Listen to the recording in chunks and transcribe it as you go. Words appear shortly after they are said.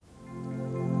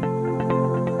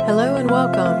Hello and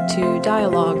welcome to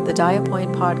Dialogue, the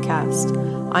DiaPoint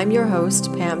podcast. I'm your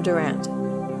host, Pam Durant.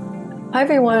 Hi,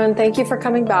 everyone. Thank you for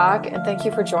coming back and thank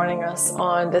you for joining us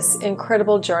on this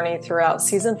incredible journey throughout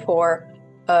season 4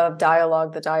 of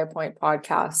Dialogue, the DiaPoint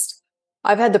podcast.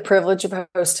 I've had the privilege of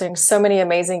hosting so many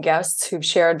amazing guests who've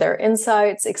shared their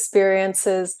insights,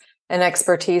 experiences, and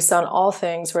expertise on all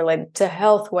things related to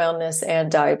health, wellness,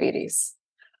 and diabetes.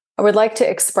 I would like to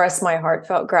express my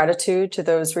heartfelt gratitude to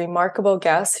those remarkable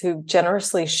guests who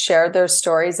generously shared their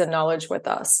stories and knowledge with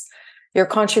us. Your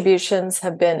contributions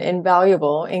have been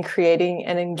invaluable in creating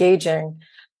an engaging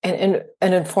and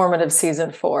an informative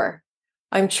season 4.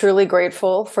 I'm truly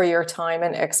grateful for your time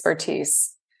and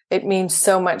expertise. It means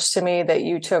so much to me that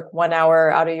you took 1 hour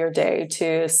out of your day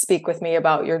to speak with me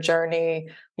about your journey,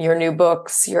 your new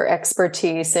books, your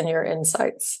expertise, and your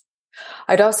insights.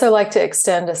 I'd also like to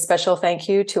extend a special thank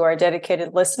you to our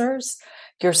dedicated listeners.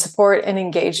 Your support and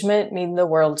engagement mean the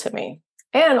world to me,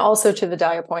 and also to the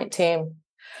DiaPoint team.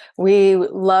 We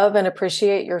love and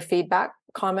appreciate your feedback,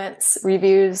 comments,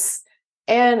 reviews,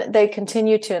 and they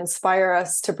continue to inspire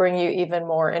us to bring you even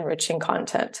more enriching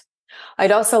content.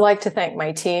 I'd also like to thank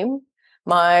my team,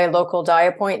 my local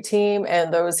DiaPoint team,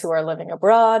 and those who are living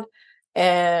abroad,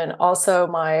 and also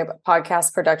my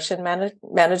podcast production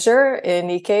manager,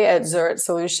 Nike at Zurich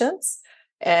Solutions.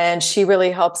 And she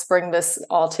really helps bring this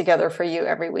all together for you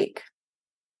every week.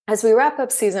 As we wrap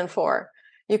up season 4,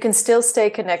 you can still stay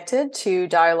connected to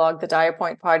Dialogue, the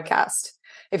DiaPoint podcast.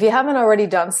 If you haven't already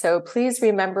done so, please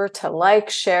remember to like,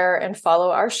 share, and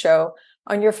follow our show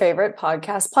on your favorite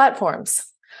podcast platforms.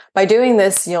 By doing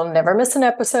this, you'll never miss an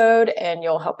episode and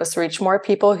you'll help us reach more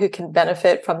people who can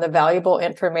benefit from the valuable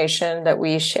information that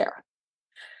we share.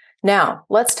 Now,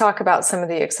 let's talk about some of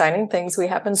the exciting things we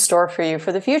have in store for you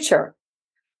for the future.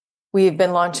 We've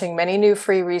been launching many new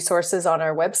free resources on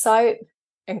our website,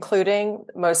 including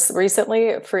most recently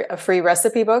a free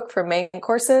recipe book for main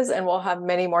courses, and we'll have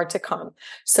many more to come.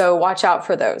 So watch out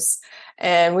for those.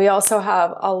 And we also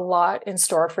have a lot in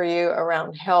store for you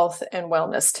around health and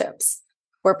wellness tips.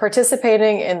 We're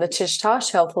participating in the Tish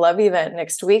Tosh Health Love event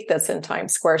next week. That's in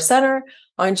Times Square Center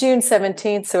on June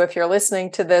 17th. So if you're listening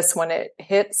to this when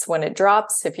it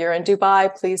drops, if you're in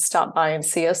Dubai, please stop by and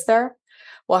see us there.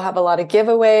 We'll have a lot of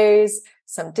giveaways,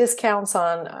 some discounts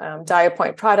on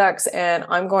DiaPoint products, and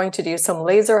I'm going to do some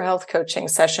laser health coaching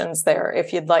sessions there.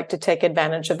 If you'd like to take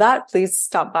advantage of that, please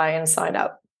stop by and sign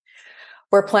up.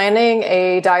 We're planning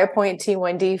a DiaPoint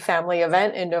T1D family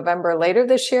event in November later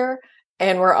this year.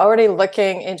 And we're already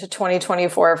looking into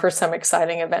 2024 for some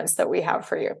exciting events that we have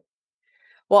for you.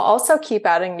 We'll also keep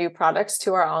adding new products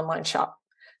to our online shop.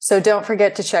 So don't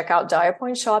forget to check out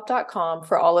diapointshop.com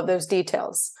for all of those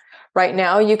details. Right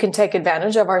now, you can take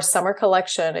advantage of our summer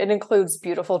collection. It includes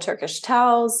beautiful Turkish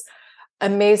towels,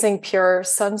 amazing pure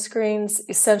sunscreens,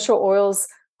 essential oils,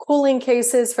 cooling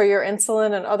cases for your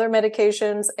insulin and other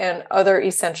medications, and other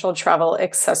essential travel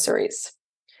accessories.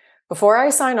 Before I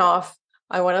sign off,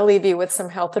 I want to leave you with some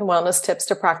health and wellness tips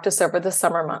to practice over the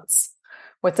summer months.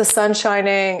 With the sun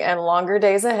shining and longer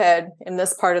days ahead in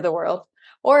this part of the world,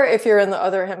 or if you're in the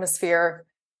other hemisphere,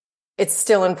 it's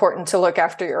still important to look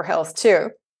after your health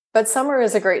too. But summer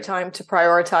is a great time to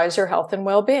prioritize your health and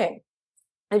well-being.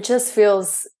 It just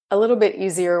feels a little bit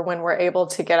easier when we're able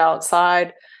to get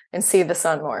outside and see the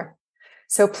sun more.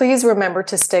 So please remember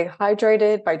to stay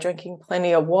hydrated by drinking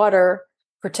plenty of water,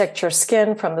 protect your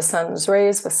skin from the sun's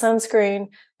rays with sunscreen,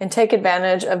 and take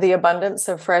advantage of the abundance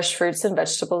of fresh fruits and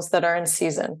vegetables that are in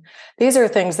season. These are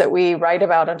things that we write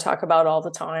about and talk about all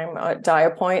the time at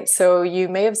DiaPoint, so you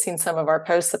may have seen some of our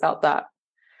posts about that.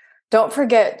 Don't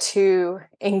forget to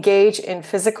engage in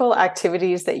physical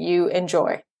activities that you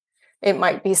enjoy. It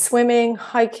might be swimming,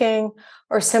 hiking,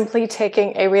 or simply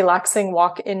taking a relaxing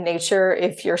walk in nature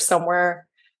if you're somewhere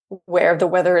where the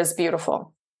weather is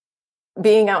beautiful.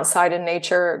 Being outside in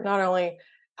nature not only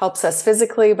helps us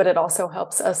physically, but it also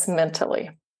helps us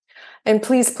mentally. And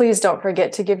please don't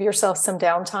forget to give yourself some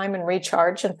downtime and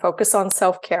recharge and focus on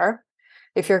self-care.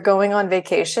 If you're going on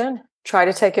vacation, try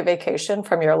to take a vacation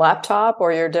from your laptop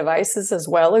or your devices as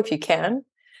well if you can.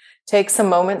 Take some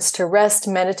moments to rest,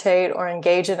 meditate, or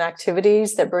engage in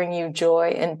activities that bring you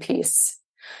joy and peace.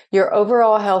 Your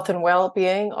overall health and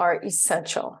well-being are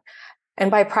essential. And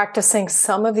by practicing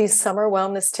some of these summer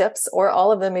wellness tips, or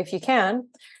all of them if you can,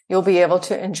 you'll be able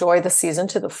to enjoy the season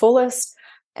to the fullest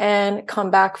and come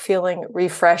back feeling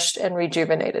refreshed and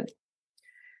rejuvenated.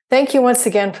 Thank you once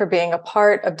again for being a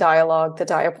part of Dialogue, the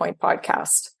DiaPoint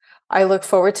podcast. I look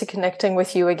forward to connecting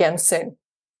with you again soon.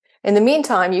 In the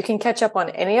meantime, you can catch up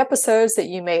on any episodes that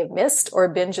you may have missed or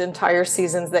binge entire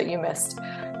seasons that you missed.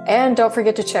 And don't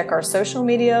forget to check our social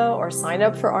media or sign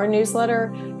up for our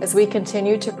newsletter as we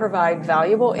continue to provide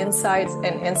valuable insights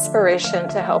and inspiration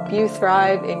to help you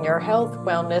thrive in your health,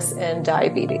 wellness, and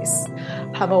diabetes.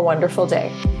 Have a wonderful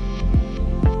day.